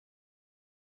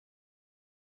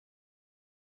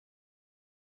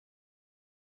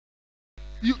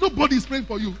Nobody is praying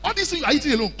for you. All these things you are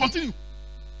eating alone. Continue.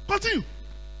 Continue.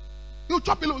 You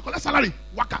chop alone, you collect salary.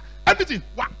 Waka. Everything.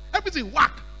 Whack. Everything.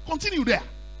 Whack. Continue there.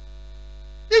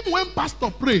 Even when pastor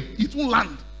pray, it won't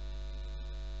land.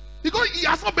 Because he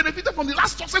has not benefited from the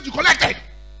last success you collected.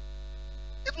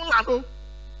 It won't land, oh.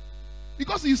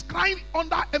 Because he is crying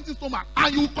under empty stomach.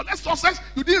 And you collect success,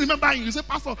 you didn't remember him. You say,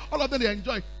 pastor, all of them, they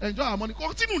enjoy our money.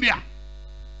 Continue there.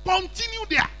 Continue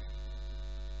there.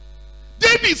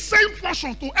 David same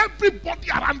portion to everybody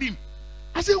around him.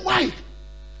 I say, why?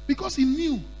 Because he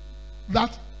knew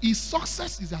that his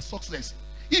success is their success.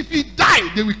 If he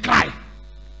died, they will cry.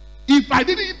 If I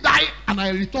didn't die and I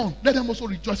return, let them also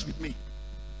rejoice with me.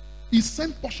 He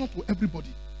sent portion to everybody.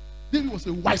 David was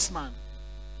a wise man.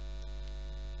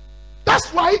 That's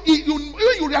why when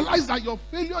you realize that your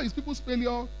failure is people's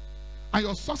failure and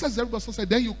your success is everybody's success,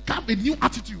 then you have a new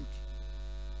attitude.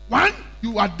 One,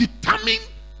 you are determined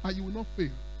that you will not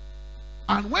fail.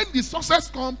 And when the success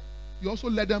comes, you also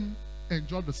let them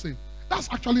enjoy the same. That's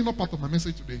actually not part of my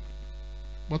message today.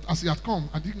 But as it had come,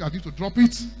 I think I need to drop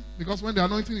it, because when the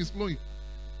anointing is flowing,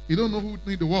 you don't know who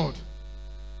needs the word.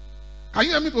 Can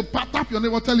you hear me to tap your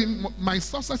neighbor, tell him, my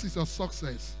success is your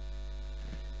success.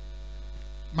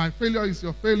 My failure is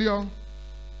your failure.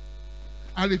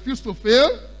 I refuse to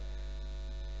fail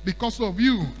because of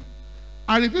you.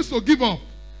 I refuse to give up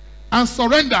and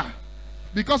surrender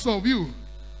because of you.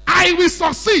 I will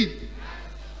succeed.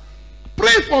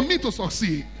 Pray for me to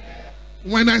succeed.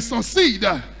 When I succeed,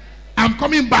 I'm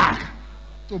coming back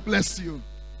to bless you.